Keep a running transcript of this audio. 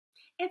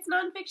It's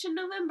Nonfiction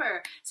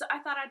November! So I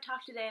thought I'd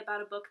talk today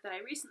about a book that I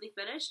recently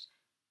finished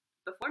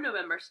before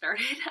November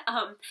started,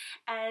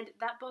 and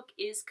that book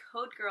is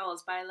Code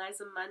Girls by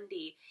Liza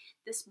Mundy.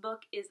 This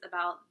book is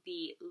about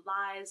the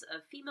lives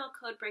of female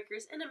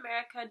codebreakers in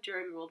America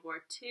during World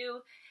War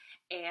II,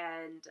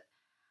 and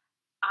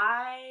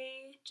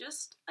I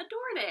just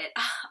adored it.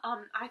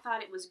 I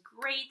thought it was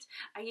great.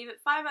 I gave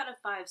it 5 out of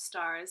 5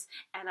 stars,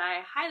 and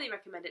I highly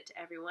recommend it to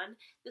everyone.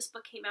 This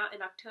book came out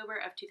in October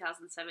of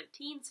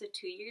 2017, so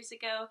 2 years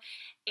ago,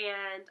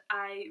 and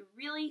I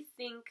really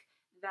think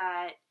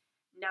that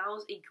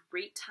now's a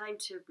great time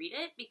to read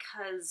it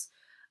because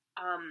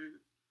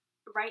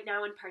right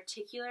now in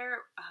particular,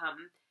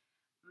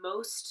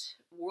 most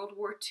World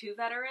War II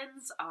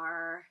veterans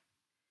are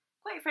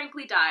quite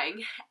frankly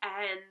dying,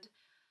 and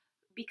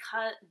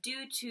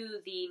due to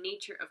the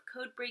nature of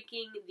code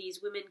breaking, these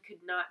women could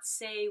not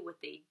say what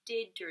they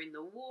did during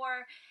the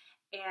war,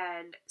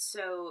 and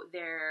so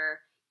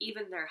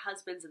even their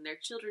husbands and their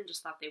children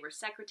just thought they were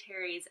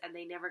secretaries, and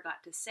they never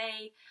got to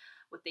say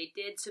what they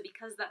did. So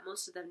because of that,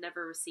 most of them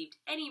never received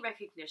any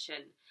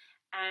recognition.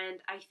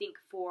 And I think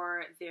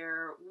for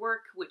their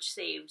work, which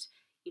saved,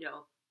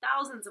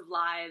 thousands of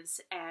lives,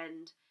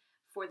 and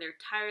for their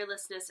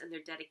tirelessness and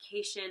their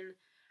dedication,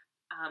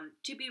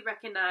 to be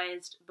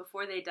recognized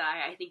before they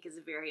die, I think is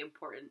very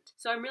important.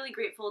 So I'm really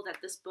grateful that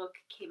this book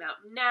came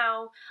out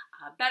now.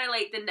 Better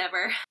late than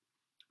never.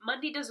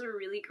 Mundy does a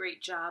really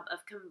great job of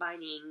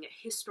combining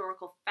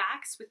historical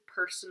facts with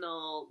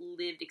personal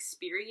lived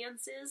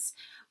experiences,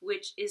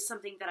 which is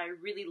something that I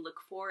really look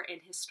for in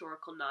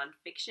historical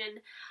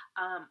nonfiction,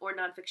 or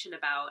nonfiction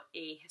about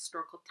a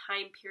historical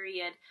time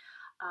period.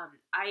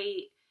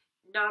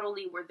 Not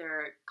only were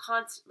there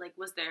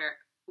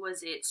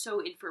was it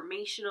so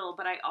informational,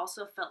 but I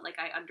also felt like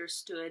I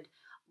understood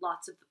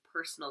lots of the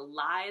personal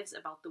lives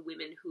about the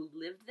women who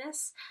lived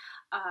this.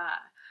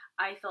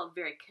 I felt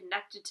very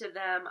connected to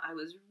them. I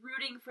was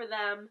rooting for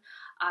them.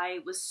 I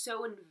was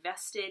so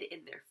invested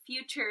in their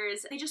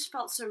futures. They just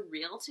felt so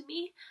real to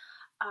me.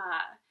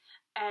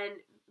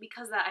 And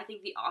because of that, I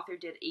think the author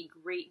did a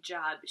great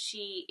job.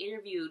 She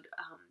interviewed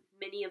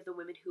many of the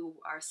women who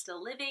are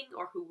still living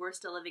or who were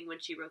still living when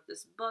she wrote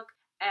this book.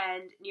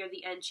 And near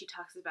the end, she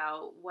talks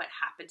about what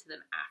happened to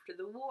them after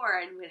the war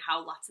and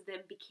how lots of them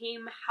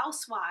became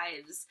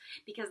housewives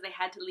because they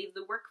had to leave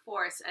the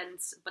workforce,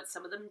 but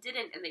some of them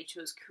didn't, and they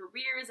chose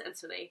careers, and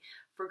so they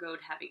forgoed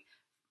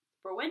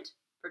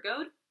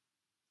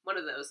one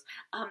of those.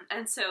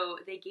 And so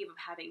they gave up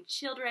having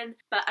children.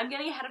 But I'm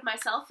getting ahead of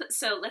myself,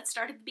 so let's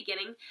start at the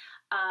beginning.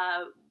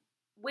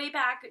 Way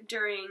back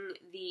during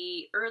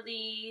the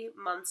early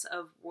months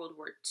of World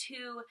War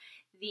II,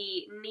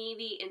 the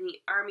Navy and the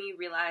Army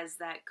realized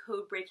that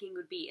code breaking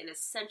would be an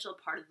essential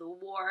part of the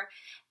war,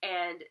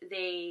 and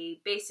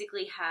they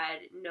basically had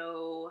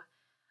no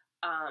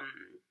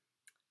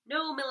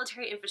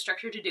military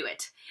infrastructure to do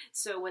it.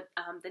 So what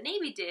the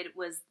Navy did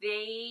was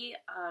they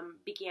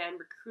began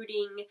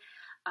recruiting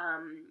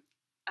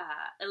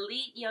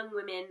elite young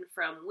women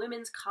from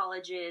women's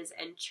colleges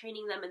and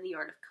training them in the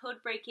art of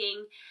code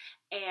breaking.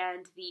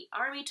 And the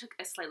Army took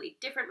a slightly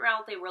different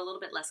route. They were a little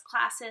bit less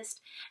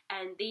classist,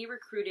 and they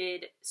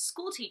recruited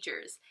school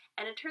teachers.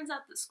 And it turns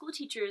out that school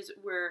teachers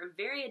were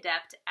very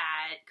adept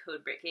at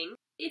code breaking.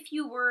 If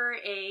you were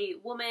a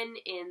woman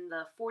in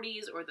the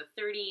 40s or the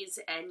 30s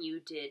and you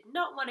did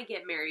not want to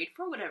get married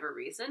for whatever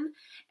reason,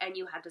 and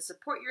you had to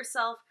support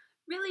yourself,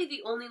 really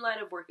the only line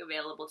of work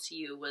available to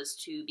you was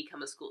to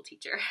become a school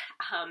teacher.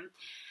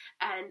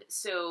 And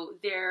so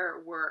there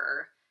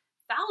were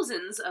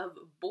thousands of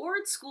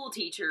bored school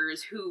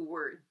teachers who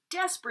were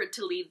desperate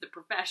to leave the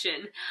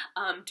profession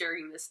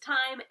during this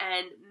time,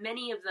 and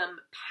many of them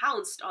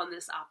pounced on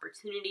this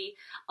opportunity.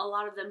 A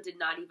lot of them did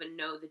not even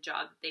know the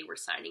job that they were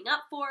signing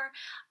up for,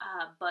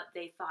 but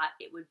they thought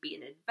it would be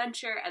an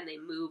adventure, and they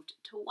moved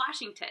to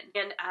Washington.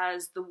 And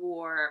as the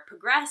war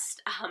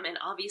progressed, and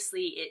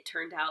obviously it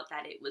turned out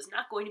that it was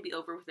not going to be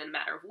over within a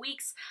matter of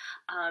weeks,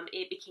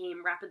 it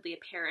became rapidly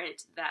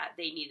apparent that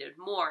they needed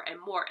more and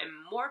more and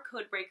more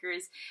code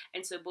breakers,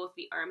 and so both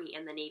the Army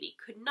and the Navy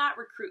could not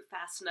recruit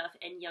fast enough,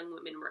 and young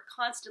women were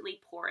constantly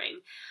pouring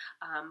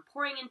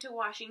into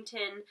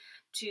Washington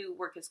to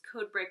work as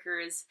code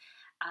breakers,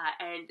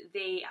 and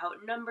they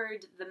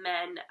outnumbered the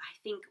men, I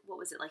think,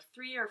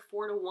 3 or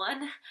 4 to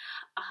 1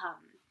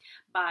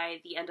 by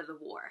the end of the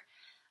war.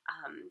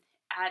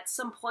 At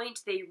some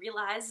point, they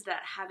realized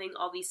that having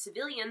all these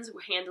civilians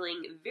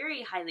handling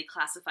very highly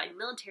classified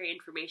military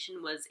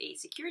information was a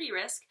security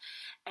risk,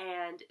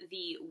 and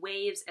the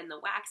Waves and the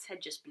WACs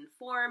had just been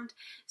formed,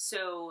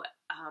 so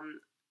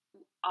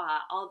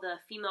all the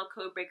female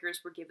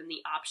codebreakers were given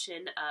the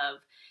option of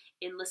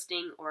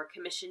enlisting or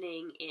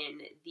commissioning in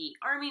the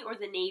Army or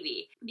the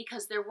Navy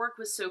because their work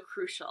was so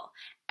crucial.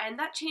 And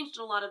that changed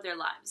a lot of their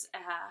lives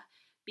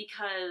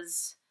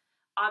because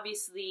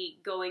obviously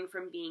going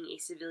from being a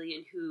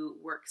civilian who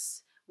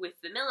works with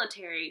the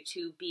military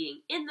to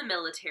being in the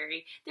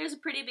military, there's a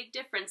pretty big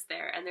difference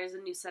there, and there's a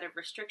new set of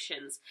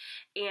restrictions.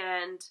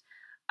 And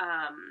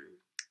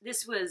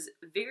This was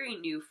very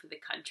new for the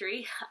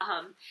country,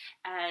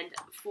 and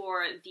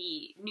for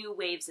the new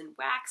waves in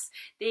wax,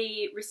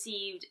 they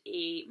received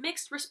a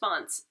mixed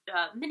response,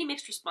 many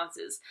mixed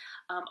responses.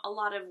 A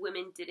lot of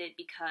women did it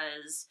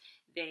because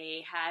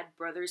they had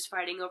brothers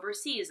fighting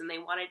overseas and they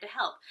wanted to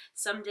help.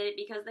 Some did it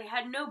because they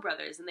had no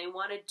brothers and they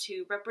wanted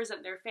to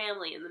represent their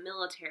family in the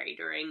military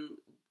during,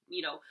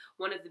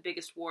 one of the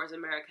biggest wars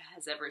America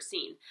has ever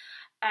seen.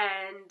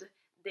 And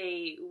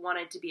they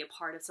wanted to be a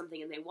part of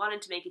something, and they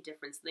wanted to make a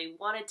difference, and they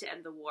wanted to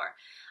end the war.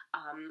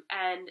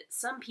 And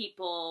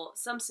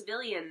some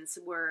civilians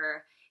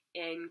were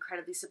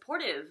incredibly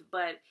supportive,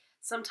 but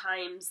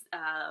sometimes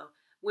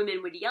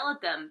women would yell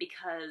at them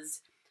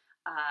because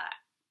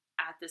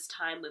at this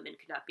time women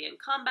could not be in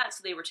combat,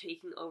 so they were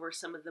taking over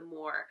some of the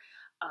more,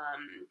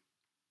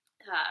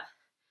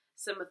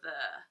 some of the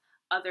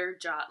other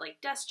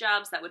desk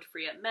jobs that would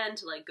free up men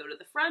to go to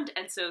the front.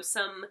 And so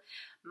some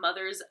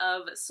mothers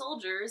of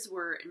soldiers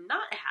were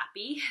not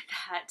happy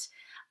that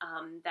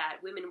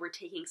that women were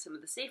taking some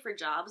of the safer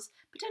jobs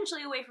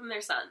potentially away from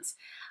their sons.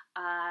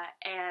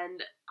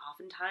 And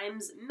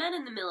oftentimes men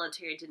in the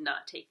military did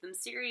not take them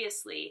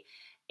seriously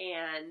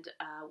and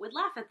would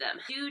laugh at them.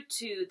 Due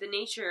to the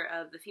nature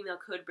of the female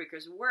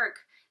codebreakers' work,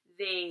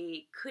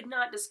 they could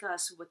not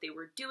discuss what they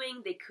were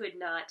doing. They could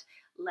not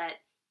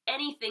let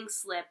anything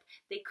slip.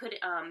 They could,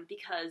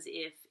 because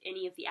if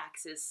any of the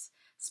Axis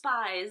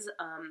spies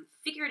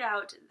figured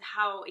out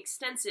how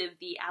extensive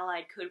the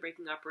Allied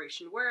code-breaking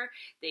operation were,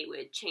 they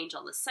would change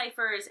all the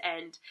ciphers,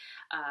 and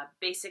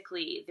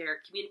basically their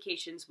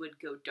communications would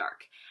go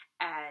dark.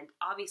 And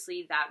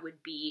obviously that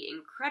would be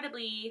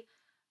incredibly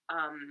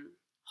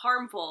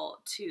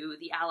harmful to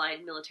the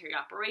Allied military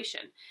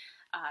operation.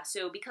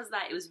 So because of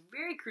that, it was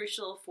very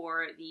crucial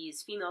for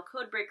these female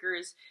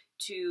codebreakers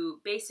to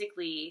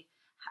basically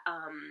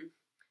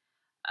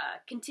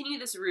continue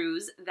this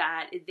ruse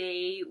that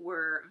they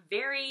were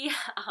very,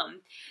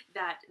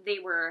 that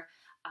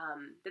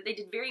they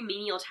did very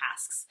menial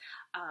tasks.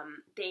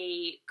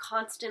 They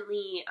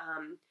constantly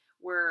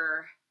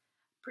were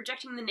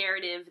projecting the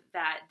narrative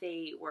that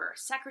they were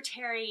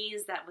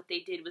secretaries, that what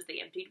they did was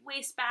they emptied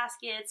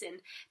wastebaskets and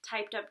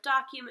typed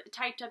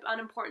up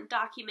unimportant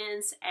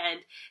documents and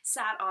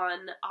sat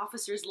on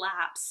officers'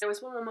 laps. There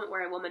was one moment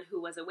where a woman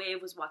who was a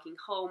wave was walking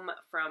home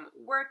from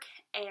work,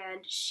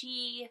 and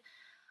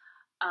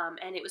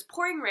and it was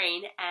pouring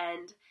rain,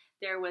 and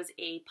there was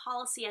a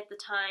policy at the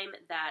time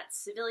that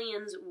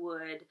civilians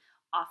would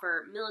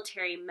offer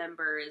military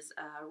members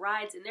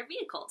rides in their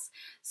vehicles.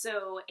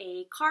 So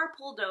a car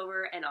pulled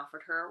over and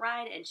offered her a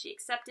ride, and she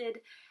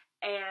accepted,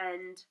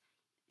 and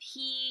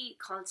he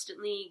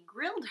constantly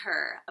grilled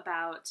her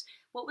about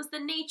what was the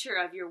nature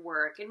of your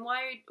work, and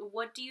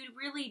what do you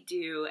really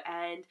do,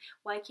 and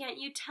why can't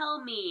you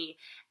tell me,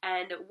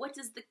 and what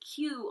does the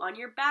Q on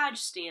your badge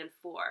stand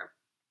for?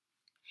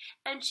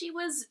 And she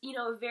was,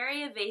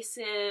 very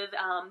evasive,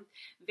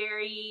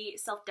 very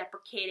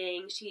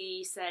self-deprecating.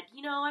 She said,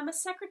 I'm a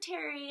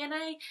secretary, and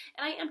I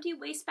empty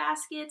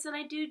wastebaskets, and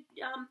I do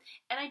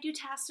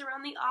tasks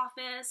around the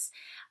office.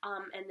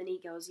 And then he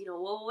goes,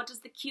 well, what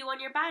does the Q on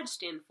your badge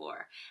stand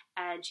for?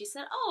 And she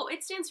said, oh,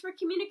 it stands for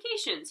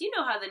communications. You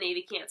know how the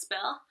Navy can't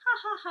spell. Ha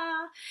ha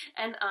ha.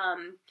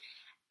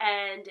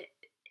 And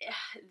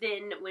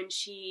then when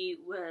she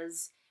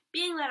was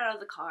being let out of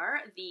the car,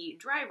 the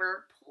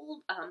driver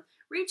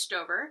reached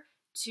over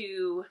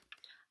to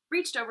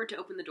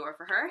open the door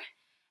for her,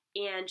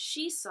 and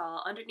she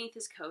saw underneath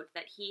his coat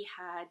that he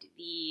had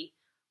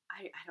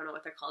I don't know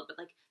what they're called,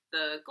 but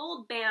the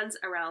gold bands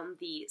around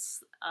the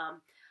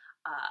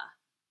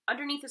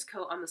underneath his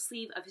coat on the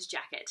sleeve of his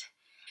jacket,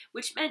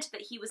 which meant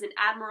that he was an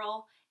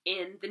admiral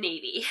in the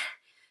Navy.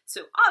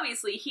 So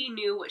obviously he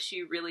knew what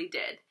she really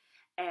did,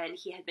 and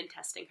he had been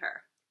testing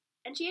her.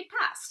 And she had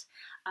passed.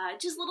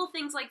 Just little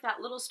things like that,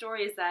 little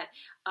stories that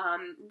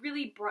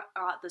really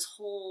brought this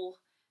whole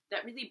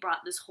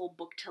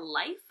book to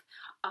life,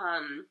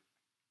 and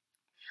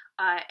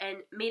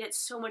made it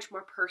so much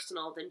more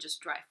personal than just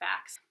dry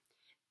facts.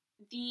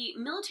 The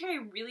military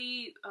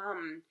really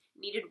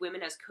needed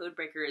women as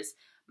codebreakers,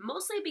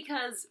 mostly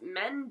because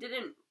men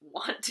didn't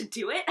want to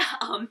do it,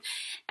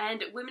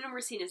 and women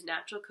were seen as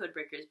natural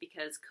codebreakers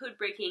because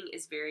codebreaking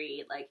is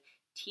very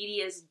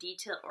tedious,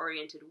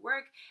 detail-oriented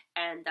work,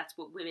 and that's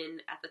what women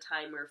at the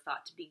time were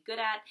thought to be good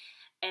at.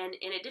 And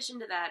in addition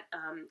to that,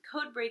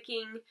 code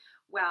breaking,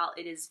 while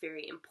it is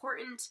very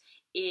important,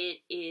 it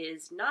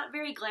is not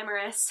very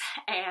glamorous,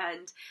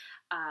 and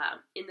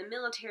in the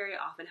military,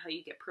 often how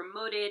you get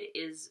promoted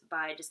is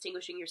by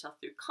distinguishing yourself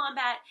through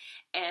combat,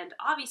 and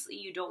obviously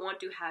you don't want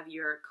to have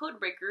your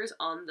code breakers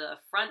on the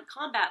front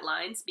combat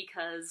lines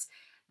because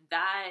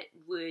that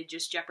would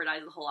just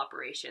jeopardize the whole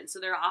operation. So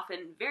they're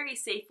often very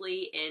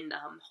safely in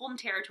home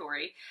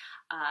territory,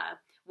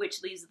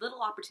 which leaves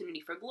little opportunity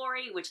for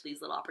glory, which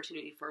leaves little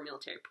opportunity for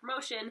military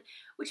promotion,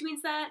 which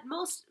means that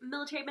most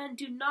military men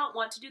do not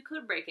want to do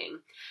code breaking.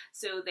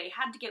 So they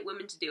had to get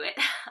women to do it,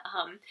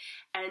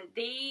 and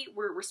they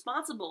were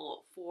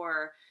responsible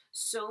for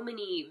so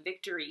many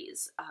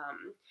victories.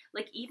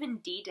 Like even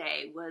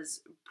D-Day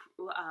was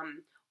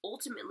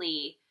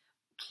ultimately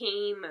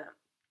came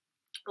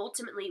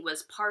ultimately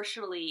was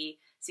partially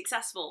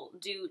successful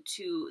due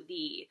to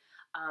the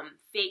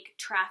fake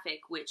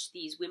traffic which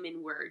these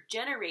women were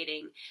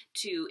generating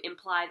to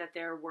imply that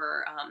there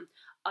were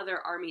other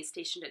armies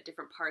stationed at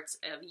different parts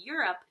of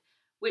Europe,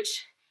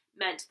 which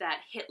meant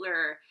that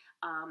Hitler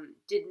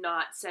did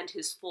not send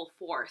his full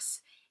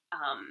force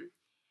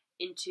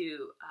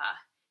into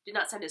did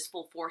not send his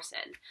full force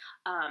in.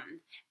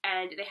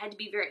 And they had to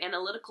be very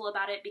analytical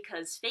about it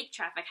because fake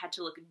traffic had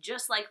to look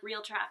just like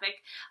real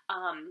traffic.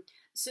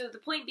 So the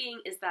point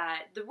being is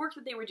that the work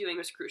that they were doing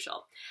was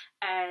crucial,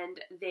 and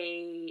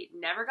they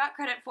never got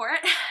credit for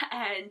it,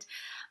 and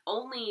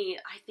only,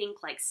 I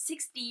think, like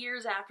 60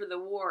 years after the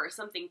war, or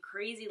something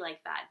crazy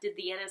like that, did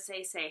the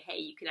NSA say, hey,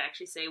 you can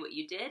actually say what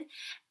you did,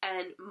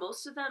 and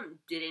most of them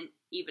didn't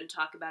even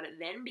talk about it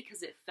then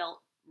because it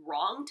felt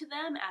wrong to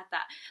them at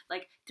that,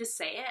 like, to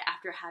say it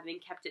after having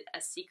kept it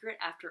a secret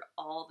after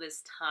all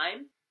this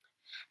time.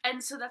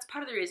 And so that's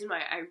part of the reason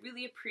why I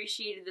really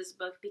appreciated this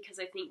book, because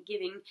I think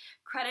giving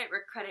credit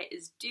where credit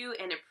is due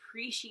and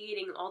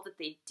appreciating all that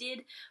they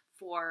did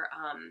for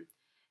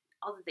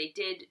all that they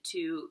did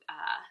to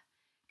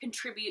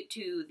contribute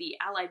to the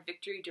Allied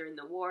victory during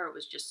the war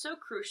was just so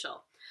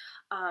crucial.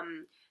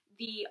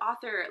 The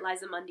author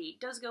Liza Mundy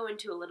does go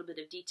into a little bit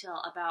of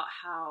detail about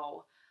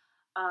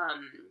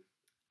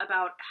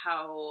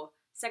how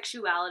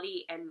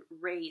sexuality and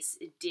race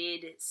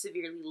did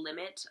severely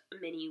limit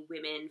many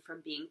women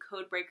from being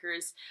code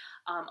breakers.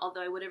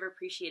 Although I would have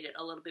appreciated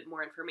a little bit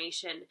more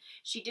information.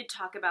 She did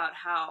talk about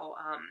how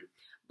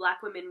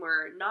Black women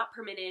were not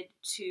permitted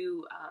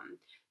to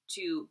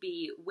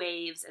be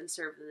waves and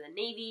serve in the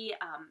Navy,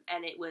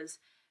 and it was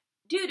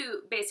due to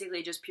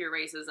basically just pure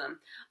racism,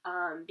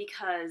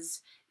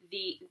 because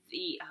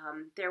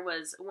there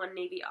was one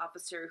Navy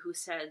officer who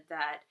said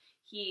that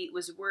he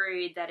was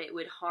worried that it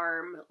would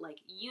harm, like,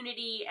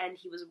 unity, and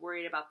he was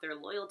worried about their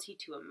loyalty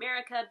to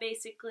America,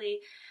 basically.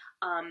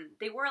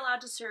 They were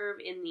allowed to serve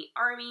in the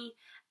Army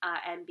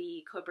and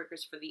be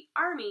codebreakers for the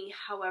Army.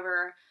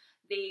 However,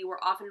 they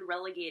were often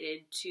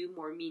relegated to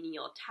more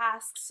menial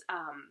tasks.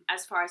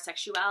 As far as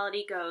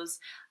sexuality goes,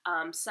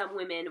 some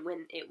women,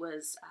 when it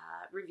was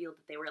revealed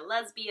that they were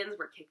lesbians,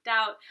 were kicked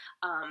out,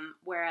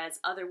 whereas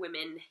other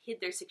women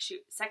hid their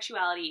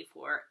sexuality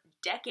for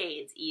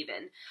decades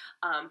even,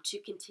 to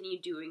continue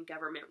doing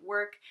government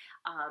work,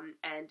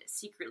 and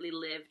secretly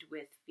lived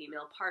with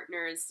female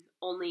partners,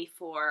 only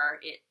for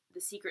the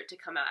secret to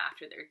come out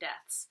after their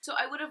deaths. So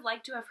I would have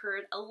liked to have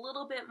heard a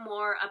little bit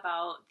more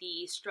about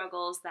the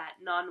struggles that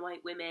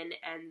non-white women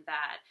and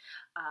that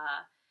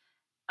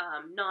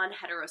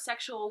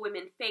non-heterosexual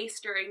women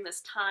faced during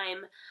this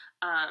time.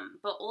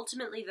 But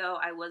ultimately, though,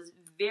 I was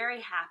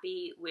very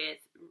happy with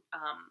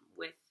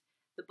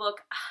the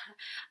book,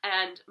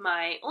 and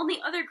my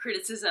only other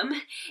criticism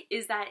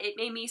is that it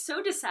made me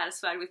so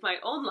dissatisfied with my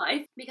own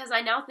life because I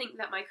now think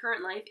that my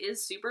current life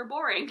is super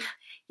boring.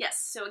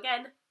 Yes, so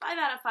again, 5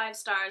 out of 5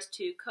 stars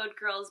to Code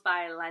Girls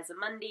by Liza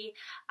Mundy.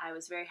 I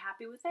was very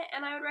happy with it,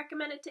 and I would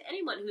recommend it to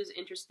anyone who's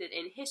interested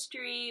in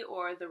history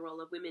or the role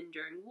of women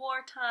during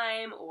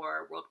wartime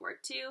or World War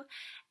II.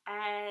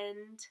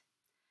 And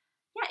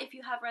yeah, if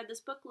you have read this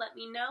book, let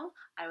me know.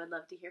 I would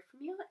love to hear from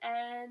you,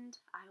 and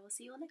I will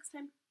see you all next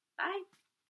time. Bye!